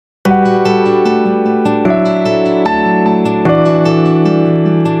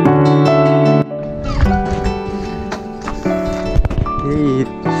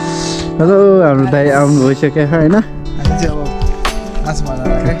Hello हाम्रो दाइ आउनु भइसक्यो होइन हामी चाहिँ अब मास बनाएर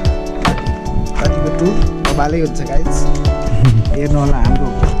क्या कतिको टुर बबालै हुन्छ गाइस हेर्नु होला हाम्रो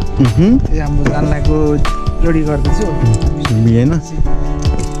जानलाको रेडी गर्दैछु होइन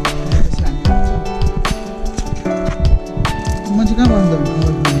मान्छे कहाँ बन्द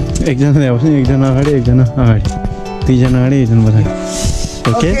एकजना ल्याउँछ नि एकजना अगाडि एकजना अगाडि दुईजना अगाडि एकजना पछाडि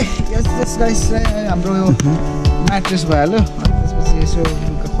ओके यस गाइस हाम्रो यो म्याट्रेस भइहाल्यो अनि त्यसपछि यसो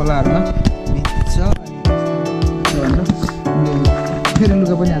लुगा खोलाहरूमा भिज्छ अनि फेरि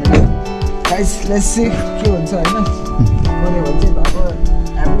लुगा पनि हाल्यो गाइस लेट्स सी के हुन्छ होइन बन्यो भने चाहिँ अब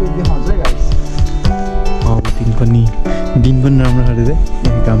हामी देखाउँछ है गाइस दिन पनि राम्रो खाले चाहिँ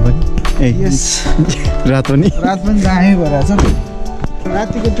काम पनि ए यस रात पनि दामी भइरहेछ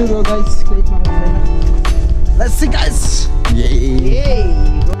रातिको टुर हो गाइस केही फरक छैन let's see guys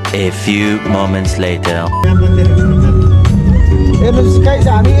A few moments later. हेर्नुहोस् गाइस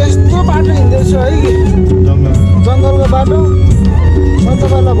हामी यस्तो बाटो हिँड्दैछौँ है जङ्गलको बाटो म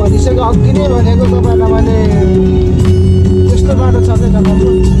तपाईँलाई भनिसकेँ अघि नै भनेको तपाईँलाई मैले यस्तो बाटो छ चाहिँ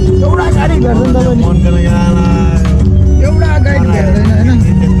एउटा गाडी भेट्दैन तपाईँले एउटा गाडी भेट्दैन होइन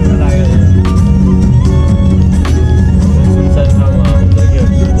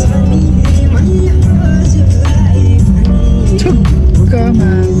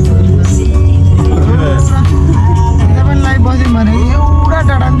तपाईँलाई बस्यौँ भने एउटा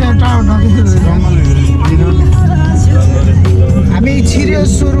टाढा हामी छिर्यो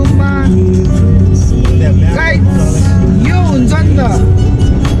सुरुमा यो हुन्छ नि त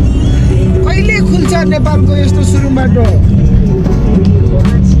कहिले खुल्छ नेपालको यस्तो सुरुङ बाटो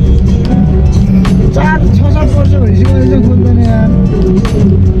 4-6 वर्ष भइसक्यो अहिले खुल्दैन यार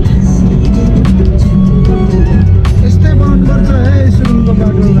यस्तै बनाउनुपर्छ है सुरुङको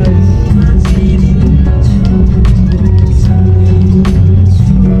बाटोलाई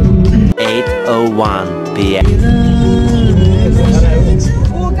 8:01 p.m.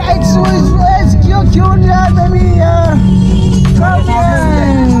 Oh guys, so it's cute यार baby यार come on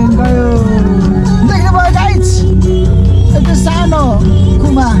गयो देख्नु भयो guys त्यो सानो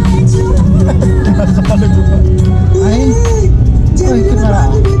कुमा है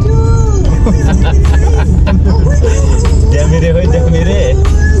मेरे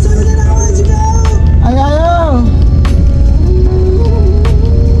आयो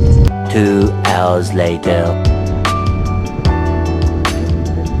 2 hours later.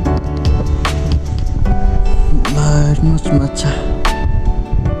 हेर्नुहोस् माछा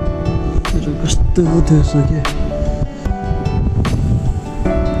कस्तो थिएछ के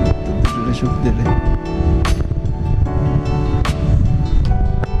धेरै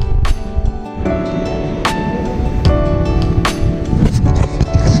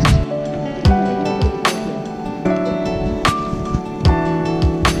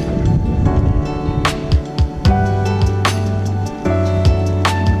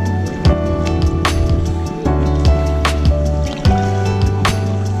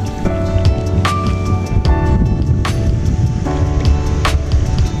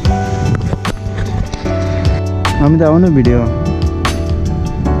हामी त आउनु भिडियो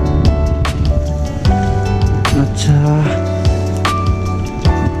अच्छा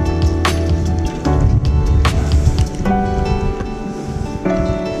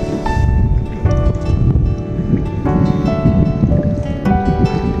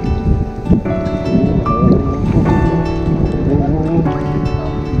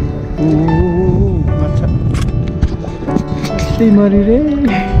मरी रे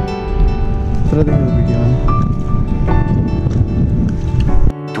तर video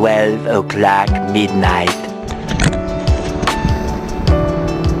 12 o'clock midnight.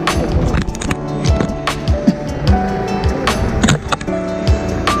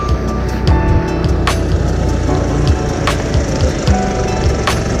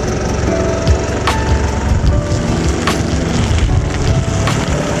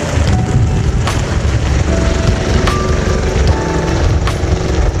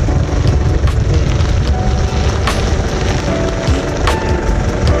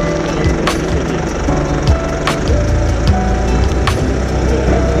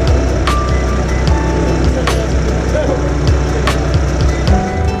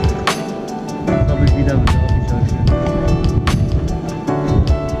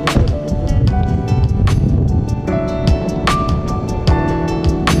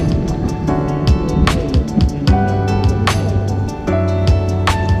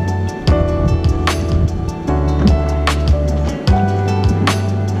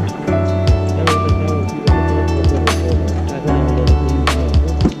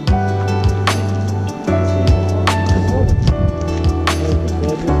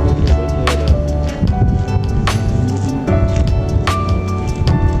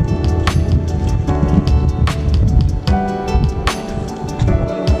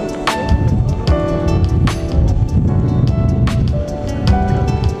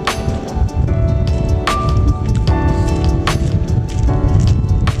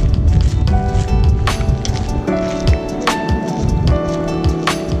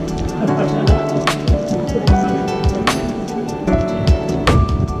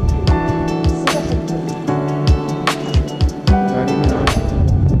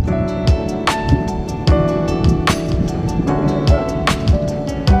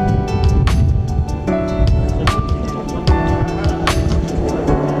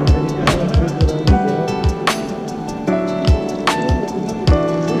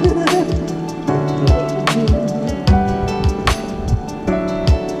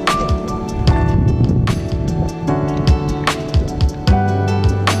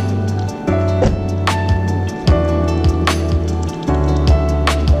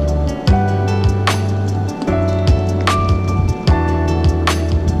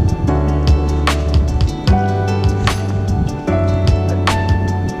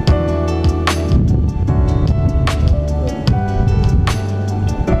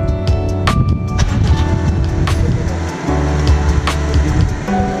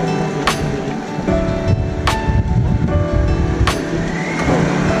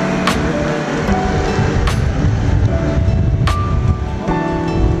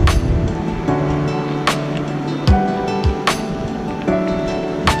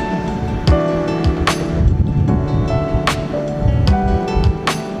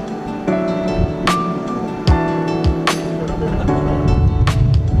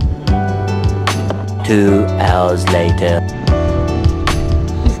 2 hours later.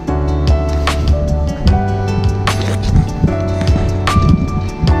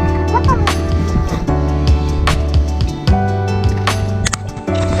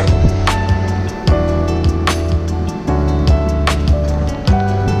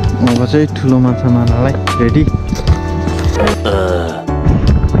 अब चाहिँ ठुलो माछा मार्नलाई रेडी।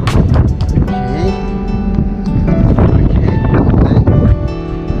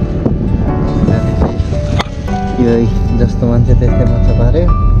 यही जस्तो मान्छे त्यस्तै माछा पार्यो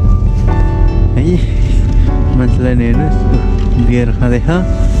है। मान्छेलाई नि हेर्नुहोस् बियर खाँदैछ।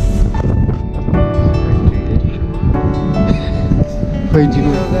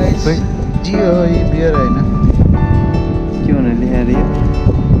 जियो हो यो बियर होइन, के भन्नाले यार यो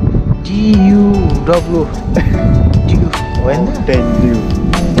TUW जियो होइन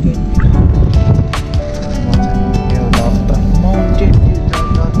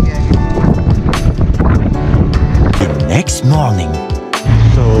Next morning.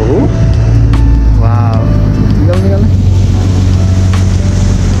 So, wow, निकाल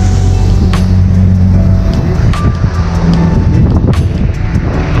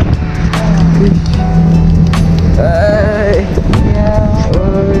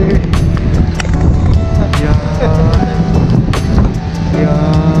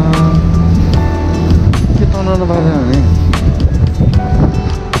के तनाउनु पर्छ भने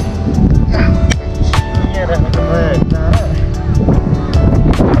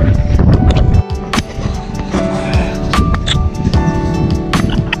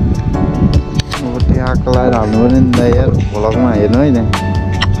आगो लगाएर हाल्नु पर्यो नि त यार, भ्लगमा हेर्नु होइन।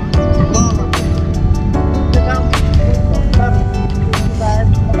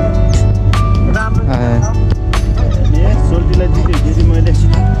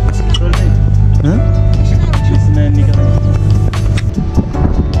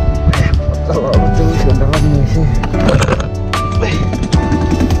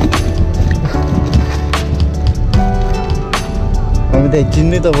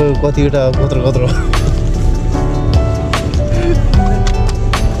 चिन्ने तपाईँ कतिवटा कत्रो कत्रो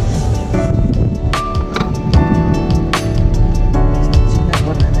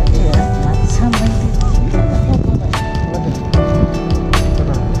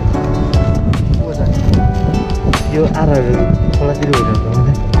यो आराहरू खोलातिर होइन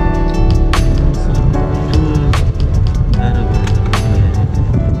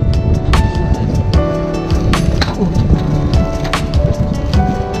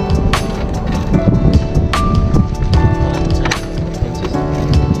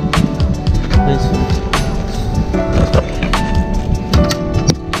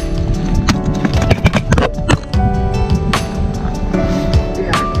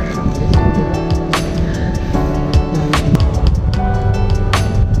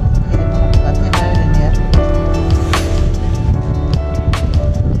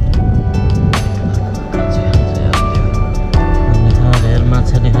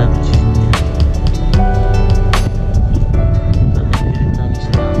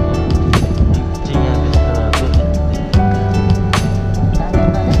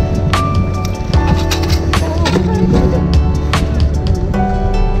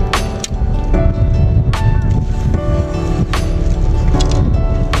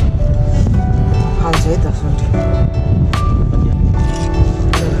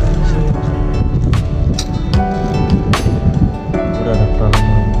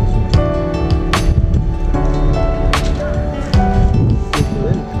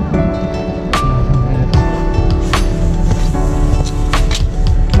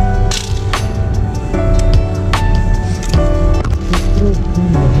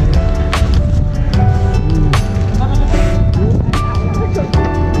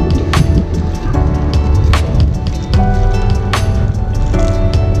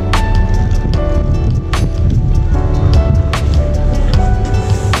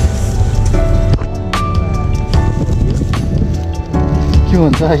के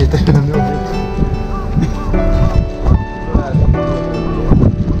भन्छ अहिले त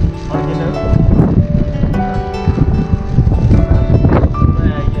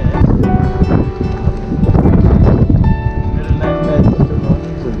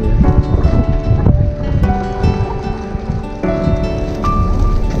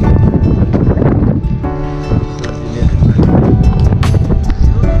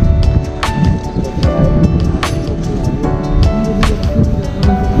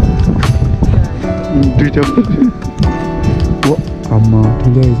दुईटा ओ आम्मा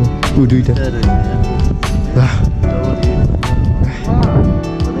ठुलो रहेछ ऊ दुईटा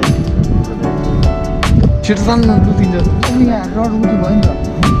छिटो तान्न लुतिन्छ यहाँ रड उठ्यो भयो नि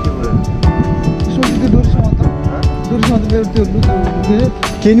त त्यो लुतो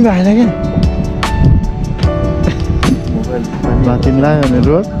केही नि भएन क्या बातिन लाग्यो भने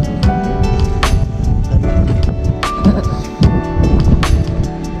रोड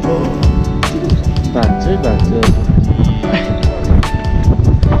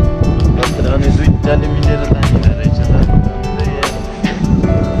अनि दुईटाले मिलेर तानिँदो रहेछ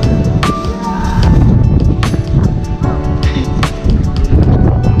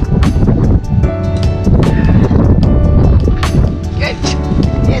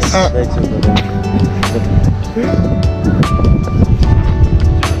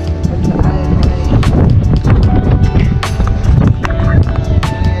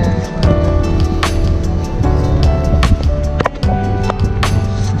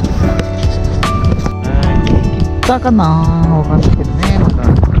かなわかんないけどねまだ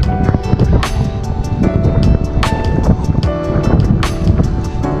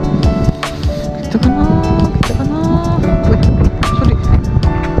来たかなおいそれ来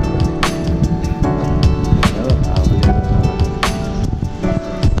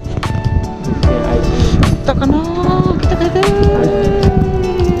たかな来た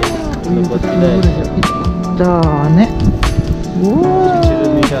だねお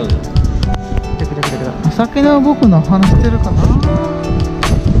お酒の僕の話してるかな。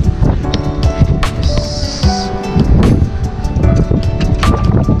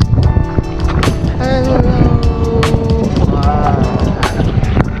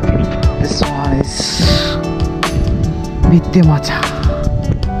This one is भित्ते माछा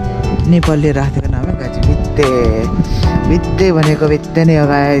नेपालले राखेको नाम है गाइस भित्ते भित्ते भनेको भित्ते नै हो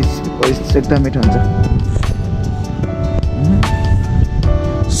गाइस एकदम मिठो हुन्छ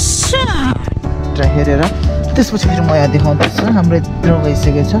हेरेर त्यसपछि फेरि म यहाँ देखाउँदैछु हाम्रो यत्रो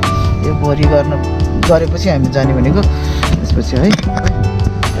भइसकेको छ यो भरि गरेपछि हामी जाने भनेको त्यसपछि है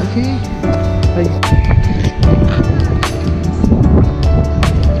ओके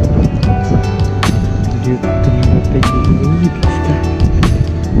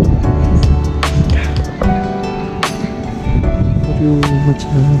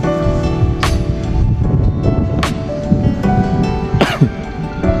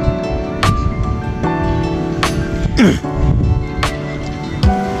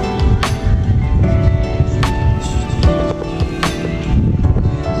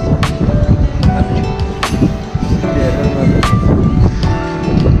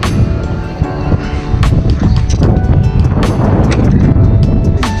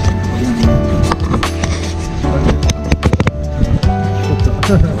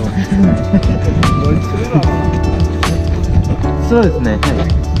そうですね。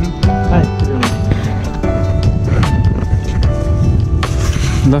はい。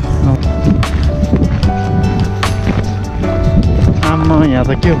ल आम्मा यहाँ त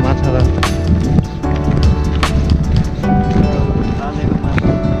के हो माछा र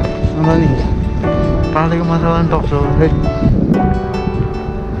अनि पालेको माछालाई पनि टक्छ है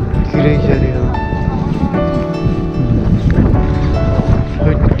किरै खरी हो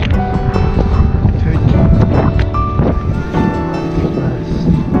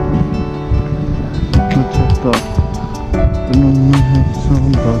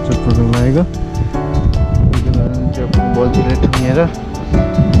लागेको बल्छीले ठुङ्गेर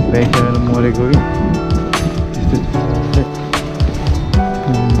भ्याइसकेर मरेको कि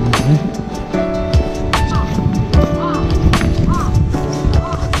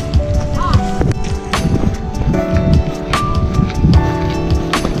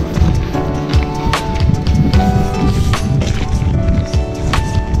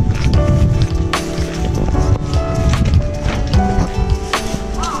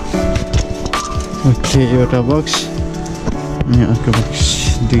ओके एउटा बक्स अनि अर्को बक्स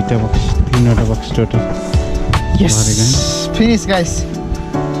दुईटा बक्स तीनवटा बक्स टोटल यस फिनिश गाइस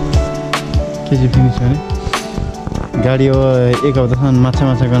के चाहिँ फिनिस भने गाडी अब एक हप्तासम्म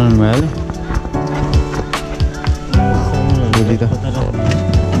माछा गराउनु भयो भोलि त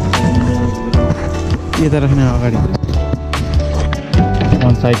यता राख्ने अगाडि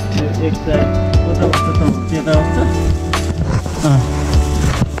वान साइड एक साइड